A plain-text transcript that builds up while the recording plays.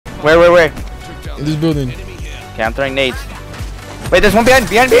Where? In this building. Okay, I'm throwing nades. Wait, there's one behind.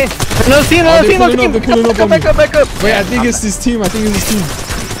 Another team. They're pulling up on me. Back up. Wait, I think it's this team. I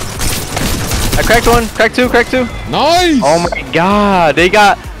cracked one. Cracked two. Nice. Oh my god, they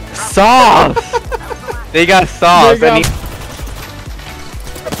got sauce. I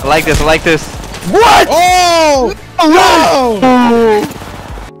like this. What? Oh! No!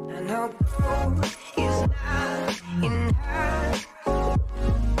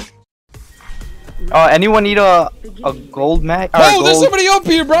 Oh, anyone need a gold mag? Oh, there's somebody up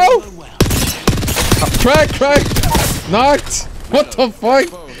here, bro! Crack! Knocked! What the fuck?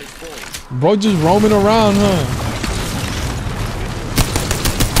 Bro just roaming around, huh?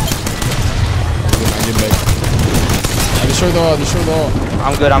 Get back. I destroyed the all.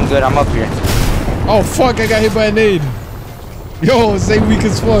 I'm good. I'm up here. Oh fuck, I got hit by a nade. Yo, stay weak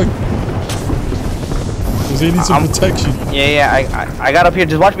as fuck. Cause they need some protection. Yeah, I got up here.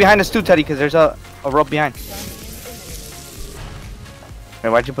 Just watch behind us too, Teddy, because there's a rope behind. Wait,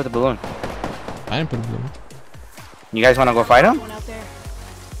 why'd you put the balloon? I didn't put a balloon. You guys want to go fight him?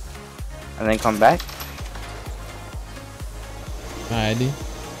 And then come back? Alrighty.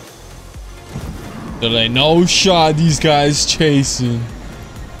 They're like, no shot, these guys chasing.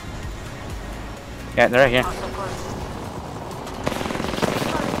 Yeah, they're right here.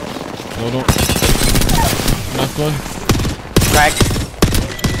 No, don't. Knock one. Crack.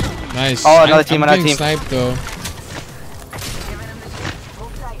 Nice. Oh, another team. Sniped though.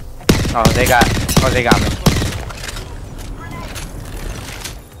 Oh, they got me.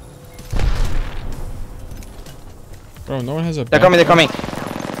 Bro, no one has a. They're coming.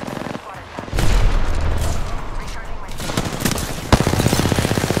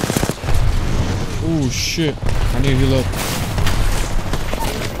 Oh shit! I need to heal up.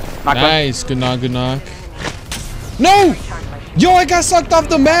 Nice, good knock. No! Yo, I got sucked off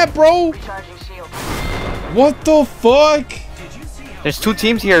the map, bro. What the fuck? There's two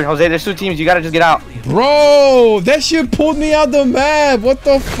teams here, Jose. There's two teams. You gotta just get out. Bro, that shit pulled me out the map. What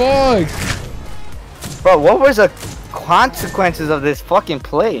the fuck? Bro, what was the consequences of this fucking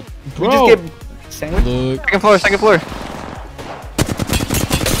play? Bro. We just get sandwiched. Look. Second floor.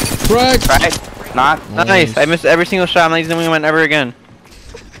 Crack. Right? Not. Nice. I missed every single shot. I'm not using the wingman ever again.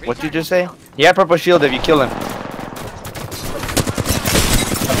 What'd you just say? Yeah, purple shield if you kill him.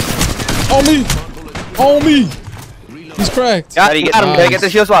 On me. He's cracked. Teddy, get the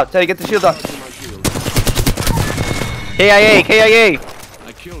shield swap. Teddy, get the shield off. KIA.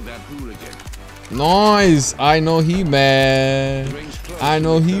 Nice. I know he mad.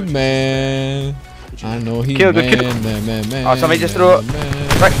 Man. Oh, somebody just threw it.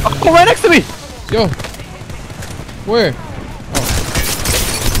 Right next to me. Yo. Where? Oh.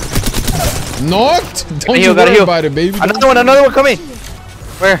 Knocked? Don't you worry about it, baby. Another one coming.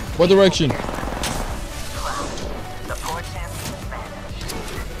 Where? What direction?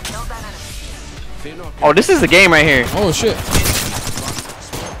 Oh, this is the game right here. Oh shit.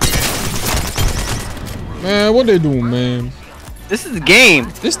 Man, what they doing, man? This is the game.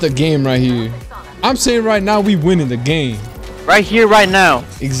 This is the game right here. I'm saying right now we winning the game. Right here, right now.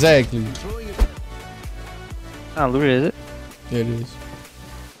 Exactly. How looted is it? Yeah, it is.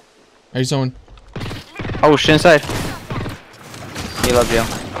 Are you someone? Oh shit, inside. He loves you.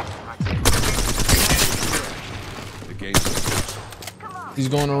 He's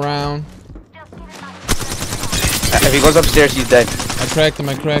going around. If he goes upstairs, he's dead. I cracked him.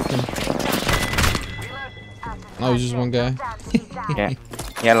 Oh, he's just one guy. Yeah.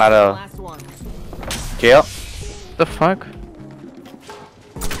 He had a lot of jail. The fuck?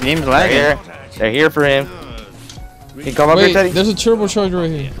 Name's lagging. They're here for him. He come up here, Teddy. There's a turbocharger right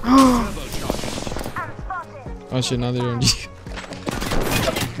here. Oh shit, now they're in.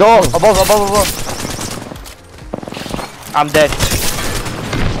 Go above. I'm dead.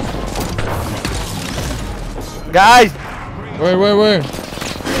 Guys! Where?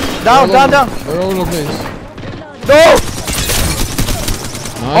 Down! They're all over the place. Go!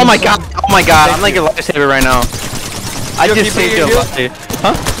 Nice. Oh my god, I'm like a lifesaver right now. I just saved your life, dude.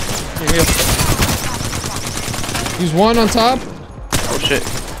 Huh? He's one on top. Oh shit.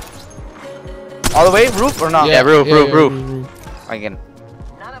 All the way? Roof or not? Yeah, roof. Again.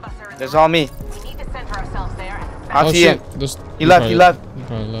 There's all me. I Oh see him. shit. He left. He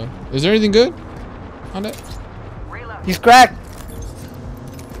probably left. Is there anything good on that? He's cracked.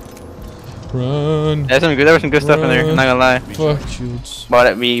 Run. There was some good stuff in there, I'm not gonna lie. Fuck shields.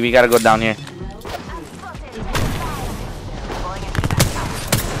 But we gotta go down here.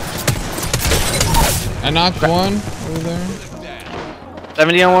 I knocked one over there.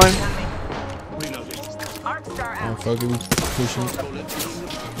 70 on one. Oh fuck it, we pushing.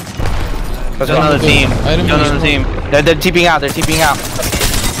 Let's There's another team. Enemy There's another team. They're TPing out. They're TPing out.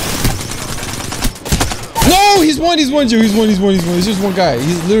 No, he's one, Joe. He's one. It's just one guy.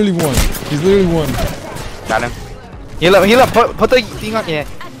 He's literally one. Got him. Heal up. Put the thing on. Yeah.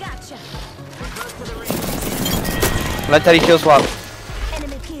 Let Teddy kill swap.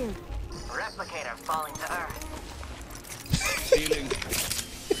 Enemy killed. Replicator falling to earth.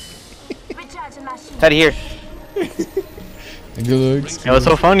 Recharging machine. Teddy here. Good looks. It was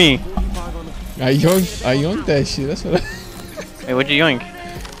so funny. I yoinked that shit. That's what. Wait, what'd you yoink?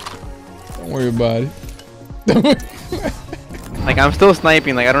 Don't worry about it. Like, I'm still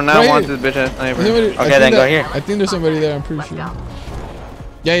sniping. Like, I do not Right want here. this bitch ass sniper. Okay, then go here. I think there's somebody there. I'm pretty sure.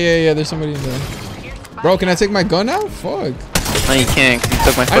 Yeah. There's somebody in there. Bro, can I take my gun out? Fuck. No, you can't. 'Cause you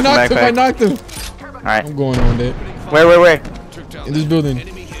took my I fucking backpack. knocked him. Alright. I'm going on that. Where? In this building.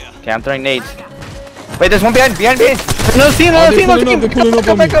 Okay, I'm throwing nades. Wait, there's one behind. Another team. They're pulling up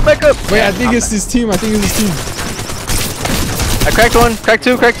on me. Back up. Wait, I think it's this team. I cracked one. Cracked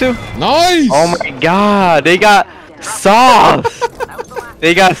two. Nice. Oh my god. They got sauce.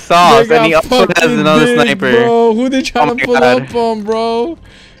 They got sauce. And he also has another sniper. Bro, who they trying to pull God. up on, bro?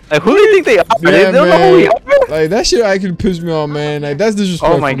 Like, who do you think they are? Yeah, They don't know who we man. are. Like, that shit actually pissed me off, man. Like, that's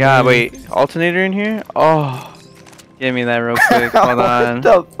disrespectful. Oh my god. man. Wait. Alternator in here? Oh. Give me that real quick. Hold on. What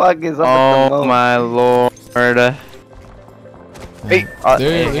the fuck is up with Oh the my lord. Wait,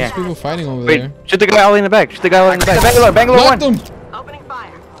 There's people fighting over wait, there. shoot the guy all in the back. Shoot the guy all in the back. Bangalore one. Knocked him. Opening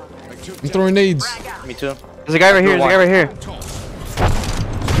fire. I'm throwing nades. Me too. There's a guy right here.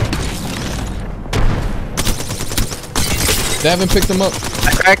 They haven't picked him up.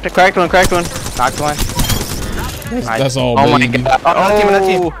 I cracked one. Knocked one. That's all, Oh my baby. god. Another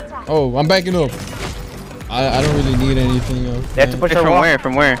team. Oh, I'm backing up. I don't really need anything else. They have to push From our wall. where?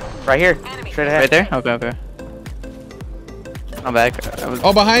 From where? Right here. Straight ahead. Right there? Okay. I'm back.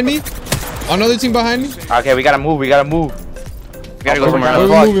 Oh, behind me? Another team behind me? Okay, we gotta move. We gotta go somewhere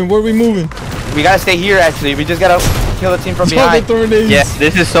Where else. are we moving? We gotta stay here. Actually, we just gotta kill the team from Oh, they're behind. throwing nades. Yeah,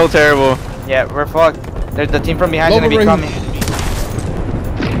 this is so terrible. Yeah, we're fucked. There's the team from behind Lower gonna be right coming.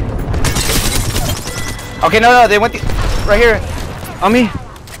 Okay, no, they went right here. On me.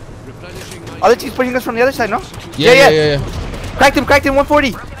 Other team's pushing us from the other side, no? Yeah. Cracked him,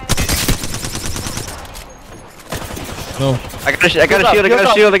 140. No. I got a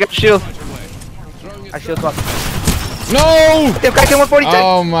shield. I shield swap. No! They cracked him 140.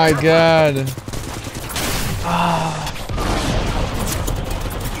 Oh my god.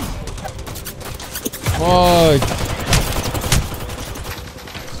 Fuck.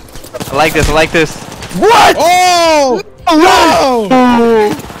 I like this. What? Oh! No!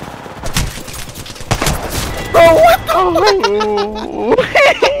 Bro, what the?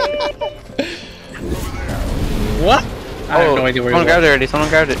 What? I have no idea where someone grabbed it already.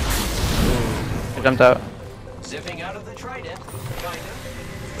 I jumped out. Zipping out of the trident.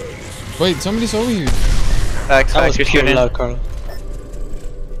 Wait, somebody's over here. Facts, you're shooting. Carl.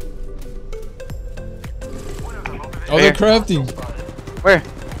 Oh, they're crafting. Where?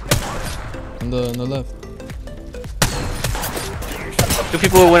 On the left. Two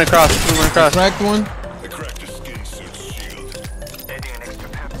people went across. Cracked one.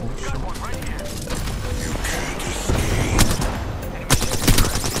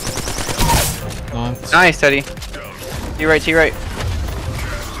 Nice, Teddy. You're right. You're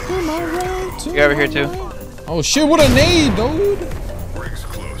over here too. Oh shit, what a nade, dude.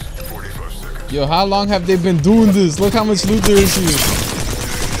 Yo, how long have they been doing this? Look how much loot there is here.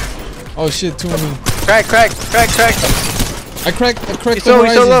 Oh shit, two of me. Crack. I cracked He's the so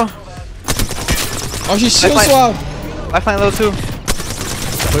horizon. low. Oh, she shield Lifeline. swap. Lifeline low too.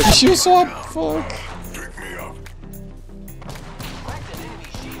 She shield swap. Fuck.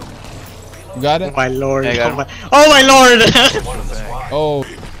 You got it? My lord. Yeah, I got him. Oh my lord! Oh.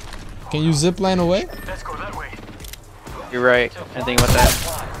 Can you zip line away? You're right. I didn't think about that.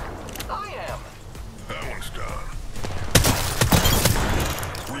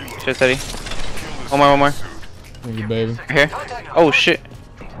 Shit, Teddy. One more. Thank you, baby. Right here. Oh shit.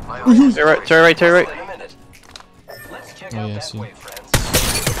 To your right. Oh yeah, I see.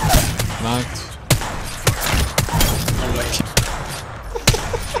 Knocked.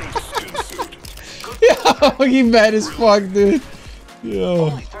 Yo, he mad as fuck, dude.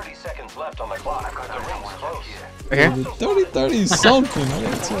 Yo. 30 seconds left on the clock. The ring's close. Right here. 30 is something, I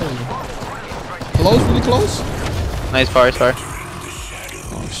gotta tell you. Close, really close? Nice far.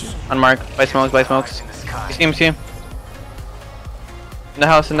 Oh shit. Unmarked. By smokes. You see him. In the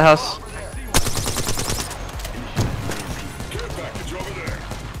house.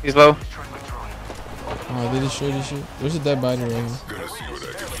 He's low. Oh, they destroyed this shit. There's a dead body right here.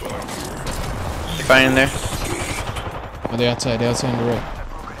 They're fighting there. Oh, they're outside. They're outside on the right.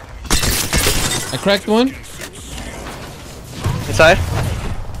 I cracked one. Inside.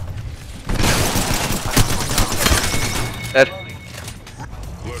 Dead.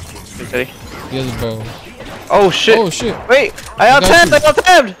 Okay. He has a bow. Oh shit. Oh shit. Wait, I out-tabbed. I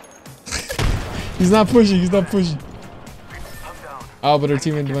out-tabbed. He's not pushing. He's not pushing. Oh, but our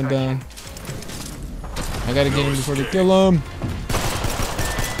teammate went down. I gotta get him before they kill him.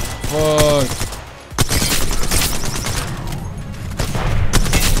 Fuck.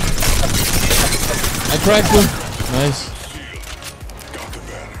 I cracked him. Nice.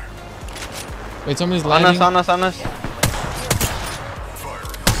 Wait, somebody's landing. On us.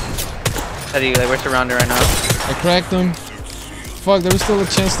 Teddy, like, we're surrounded right now. I cracked him. Fuck, there was still a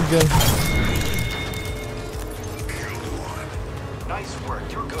chance to get him. Nice work.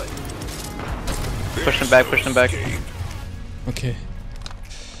 You're good. Push him back. Okay.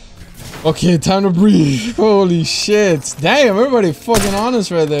 Okay, time to breathe. Holy shit. Damn, everybody fucking on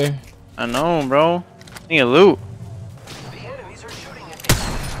us right there. I know, bro. Need a loot. The enemies are shooting at me.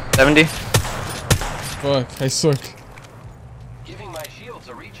 70. Fuck, I suck. Giving my shields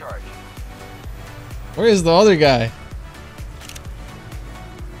a recharge. Where is the other guy?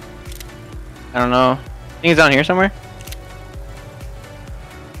 I don't know. I think he's down here somewhere.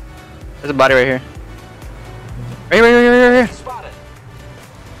 There's a body right here. Right here. Spotted.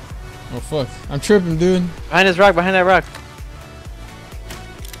 Oh fuck. I'm tripping, dude. Behind this rock, behind that rock.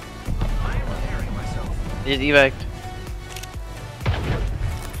 I am repairing myself. He just evac'd.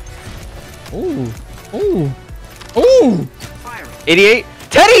 Ooh. Ooh. Ooh. 88.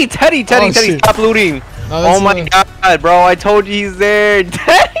 Teddy, Oh, shit. stop looting. No, that's Oh my not- god, bro, I told you he's there.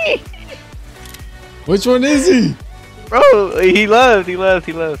 Teddy! Which one is he? Bro, he left.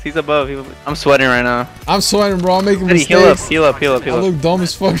 He's above. I'm sweating right now. I'm sweating, bro. I'm making Teddy, mistakes. heal up. I look dumb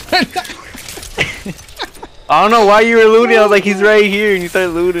as fuck right now. I don't know why you were looting. I was like, he's right here, and you started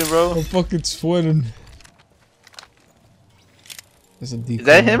looting, bro. I'm fucking sweating. That's a deep. Is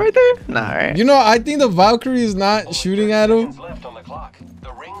that him right there? Nah, right. You know, I think the Valkyrie is not shooting at him Left on the clock.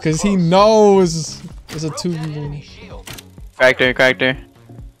 The ring's because he close. knows it's a 2v1. Shield. Cracked her.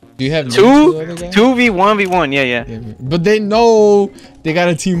 Do you have names for the other guy? 2v1v1, yeah. Yeah, but they know they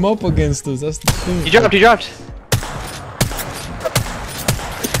gotta team up against us. That's the thing. He dropped. Hit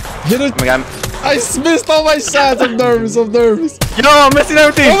it. Oh my god. I missed all my shots. I'm nervous. Yo, I'm missing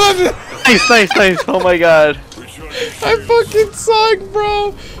everything. Nice. Oh my god. I fucking suck,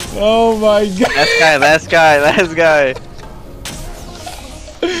 bro. Oh my god. Last guy.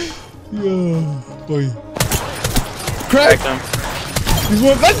 Yo, boy. Cracked Crack. him. He's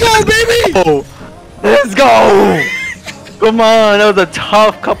one. Let's go, baby. Oh, let's go. Come on, that was a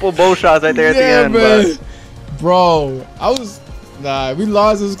tough couple bow shots right there at the end. Man. Bro, nah, we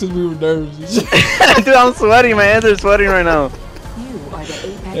lost this because we were nervous. Dude, I'm sweating. My hands are sweating right now.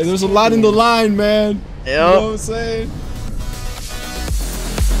 Hey, there's a lot in the line, man. Yep. You know what I'm saying?